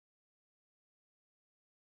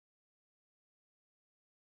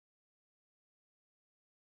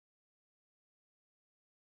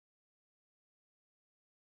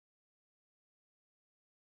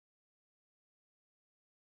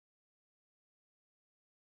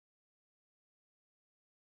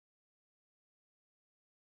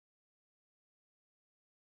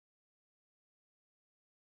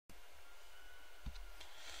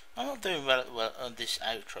I'm not doing well on this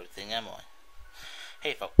outro thing, am I?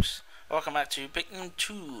 Hey folks, welcome back to Pikmin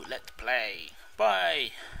 2 Let's Play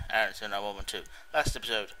by Aaron and Woman 2. Last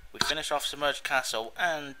episode, we finished off Submerged Castle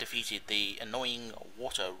and defeated the annoying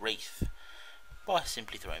water wraith by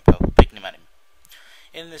simply throwing purple Pikmin at him.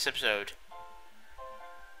 In this episode,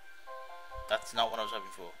 that's not what I was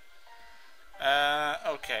hoping for.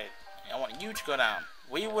 Okay, I want you to go down.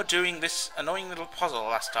 We were doing this annoying little puzzle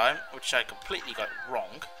last time, which I completely got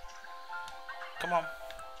wrong. Come on.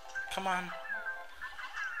 Come on.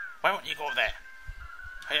 Why won't you go over there?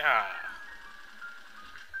 Hiya!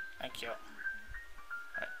 Thank you.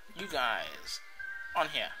 Right, you guys, on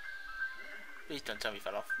here. Please don't tell me you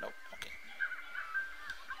fell off. Nope, okay.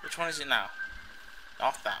 Which one is it now?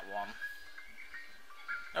 Not that one.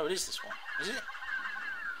 No, it is this one. Is it?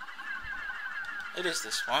 It is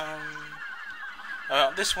this one.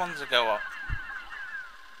 Well, this one's a go up.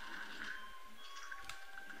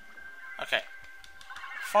 Okay.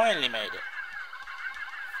 Finally made it.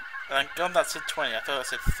 Thank God that said 20, I thought that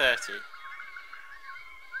said 30.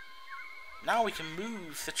 Now we can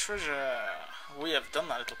move the treasure. We have done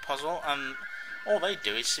that little puzzle, and all they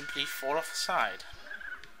do is simply fall off the side.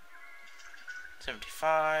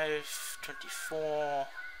 75, 24,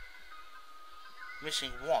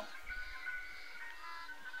 missing one.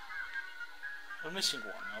 We're missing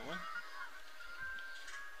one, aren't we?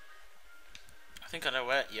 I think I know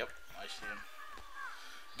where. Yep, I see him.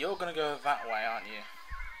 You're gonna go that way, aren't you?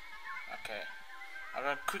 Okay. I'm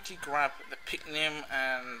gonna quickly grab the pikmin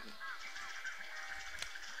and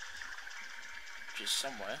which is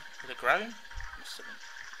somewhere. Did I grab him? Must have been.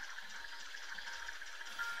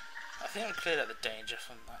 I think I cleared out the danger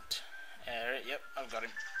from that area. Yep, I've got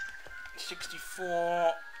him.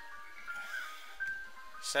 64,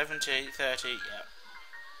 70, 30, yep.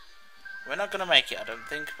 We're not gonna make it, I don't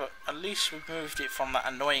think, but at least we've moved it from that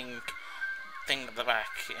annoying thing at the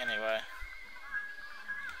back anyway.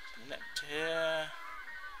 Connect here.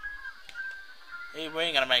 Hey, we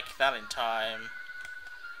ain't gonna make that in time.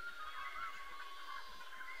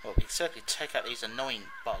 Well, we can certainly take out these annoying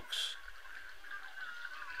bugs.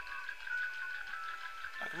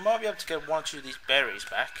 I might be able to get one or two of these berries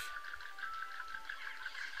back.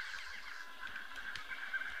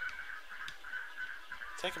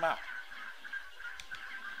 Take them out.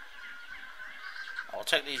 I'll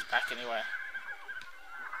take these back anyway.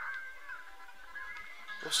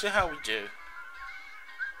 We'll see how we do.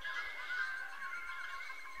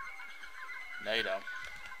 No, you don't.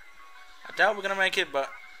 I doubt we're going to make it, but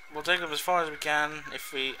we'll take them as far as we can.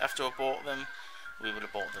 If we have to abort them, we will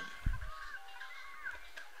abort them.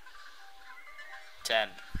 10.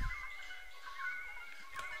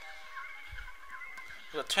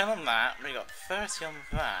 We got 10 on that. We got 30 on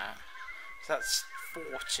that. So that's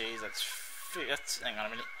 40. That's hang on a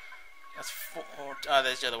minute. That's 4. Oh,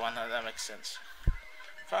 there's the other one. That makes sense.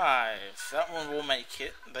 5. That one will make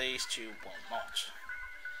it. These two will not.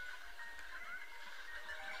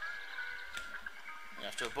 You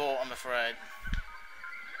have to abort, I'm afraid.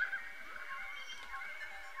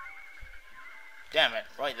 Damn it!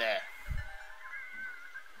 Right there.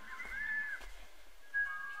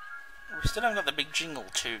 We still haven't got the big jingle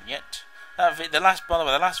tune yet. By the way, the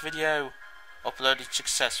last video uploaded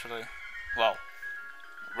successfully. Well,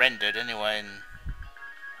 rendered anyway, and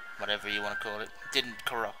whatever you want to call it. Didn't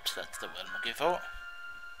corrupt, that's the word I'm looking for.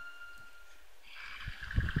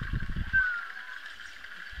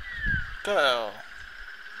 Girl.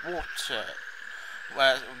 Water.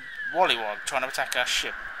 Where's Wollywog trying to attack our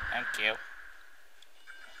ship? Thank you.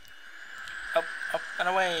 Up, up, and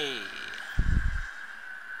away.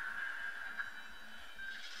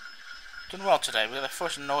 Doing well today. We got the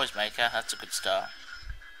first noisemaker. That's a good start.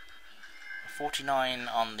 49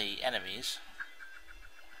 on the enemies.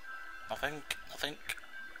 I think.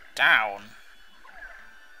 Down.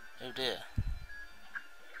 Oh dear.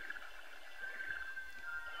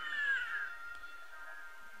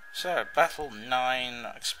 So, battle 9,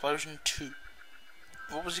 explosion 2.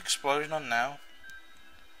 What was the explosion on now?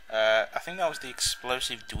 I think that was the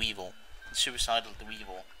explosive dweevil. The suicidal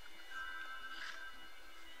dweevil.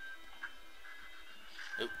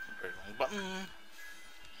 Oh, very wrong button.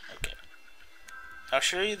 Okay. I'll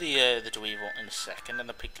show you the dweevil in a second and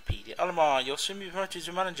the Wikipedia. Alamar, you'll soon be promoted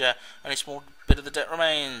to manager. Only a small bit of the debt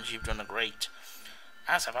remains. You've done a great.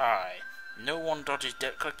 As have I. No one dodges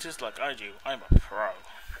debt collectors like I do. I'm a pro.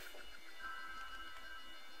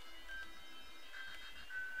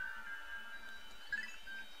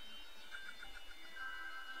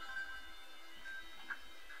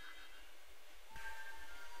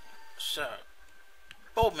 So,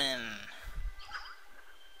 Bowman.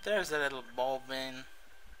 There's the little Bowman.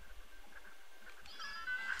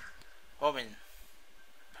 Bobbin.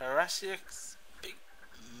 Parasiax.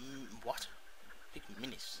 What?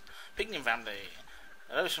 Pikminis. Pikmin family.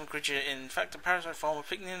 A loathsome creature, in fact a parasite form of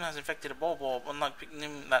pikmin, has infected a bulb. Unlike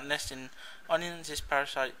pikmin that nest in onions, this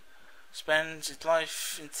parasite spends its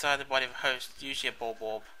life inside the body of a host, usually a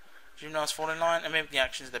bulb. Juveniles fall in line and mimic the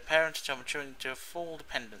actions of their parents until maturing into a full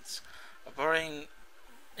dependence. By burrowing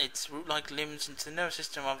its root-like limbs into the nervous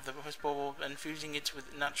system of the host bulb and fusing it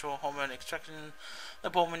with natural hormone extraction, the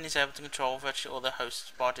bulbmin is able to control virtually all the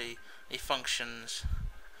host's bodily functions.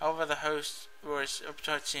 However, the host voice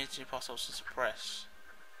appetite seems to be possible to suppress.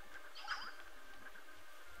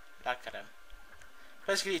 Look at him.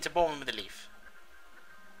 Basically, it's a bulbmin with a leaf.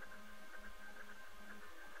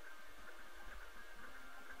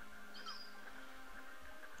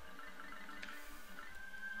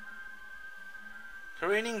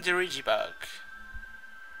 Careening Dirigibug.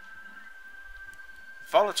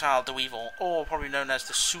 Volatile Dweevil, or probably known as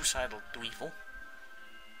the Suicidal Dweevil,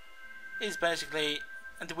 is basically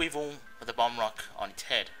a Dweevil with a bomb rock on its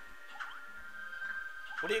head.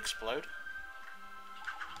 Would it explode?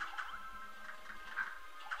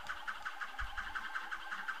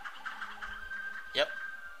 Yep.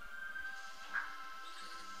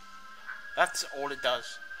 That's all it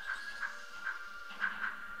does.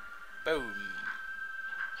 Boom.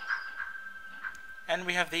 And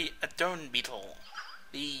we have the Adone Beetle,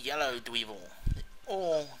 the Yellow Dweevil,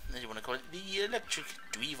 or, as you want to call it, the Electric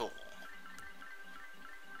Dweevil.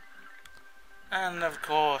 And of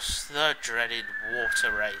course, the dreaded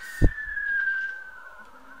Water Wraith,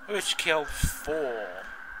 which killed 4.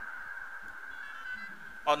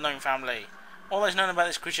 Unknown family. All that is known about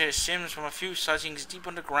this creature stems from a few sightings deep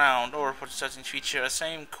underground, or reported sightings feature the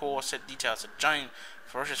same core set details, a giant,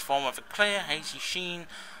 ferocious form of a clear, hazy sheen,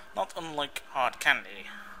 not unlike hard candy.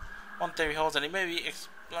 One theory holds that it may be a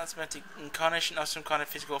plasmatic incarnation of some kind of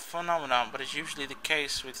physical phenomenon, but as usually the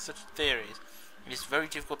case with such theories, it is very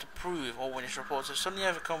difficult to prove. All witness reports are suddenly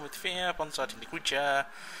overcome with fear upon sighting the creature,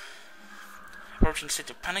 approaching a state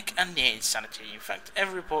of panic and near insanity. In fact,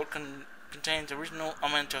 every report contains original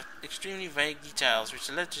amount of extremely vague details,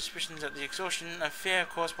 which led to suspicions that the exhaustion of fear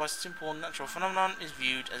caused by a simple natural phenomenon is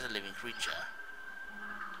viewed as a living creature.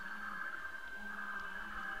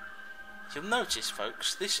 You'll notice,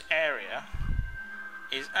 folks, this area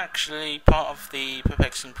is actually part of the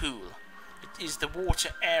perplexing pool. It is the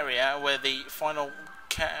water area where the final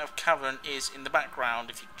cavern is in the background,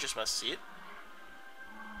 if you can just about see it.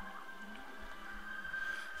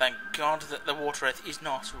 Thank God that the Water Wraith is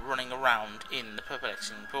not running around in the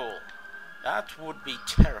perplexing pool. That would be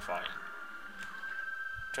terrifying.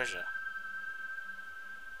 Treasure.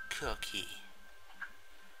 Cookie.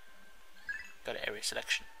 Go to area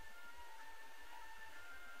selection.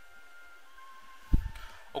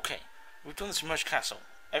 Okay, we've done the submerged castle.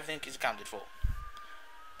 Everything is accounted for.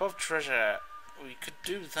 Above treasure, we could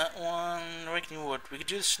do that one. Awakening Wood. We could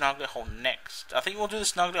do the Snarglet Hole next. I think we'll do the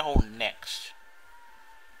Snarglet Hole next.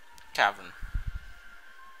 Cavern.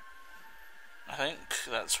 I think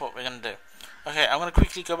that's what we're going to do. Okay, I'm going to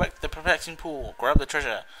quickly go back to the perplexing pool, grab the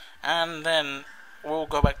treasure, and then we'll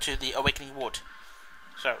go back to the Awakening Wood.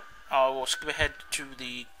 So, I will skip ahead to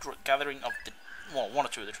the gathering of the, well, one or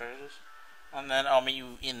two of the treasures, and then I'll meet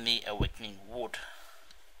you in the Awakening Wood.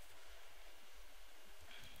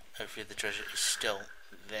 Hopefully the treasure is still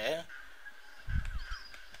there.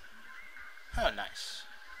 Oh, nice.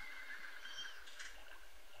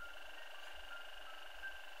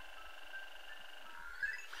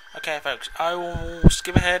 Okay, folks, I will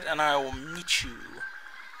skip ahead and I will meet you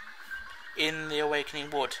in the Awakening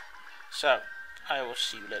Wood. So, I will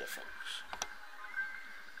see you later, folks.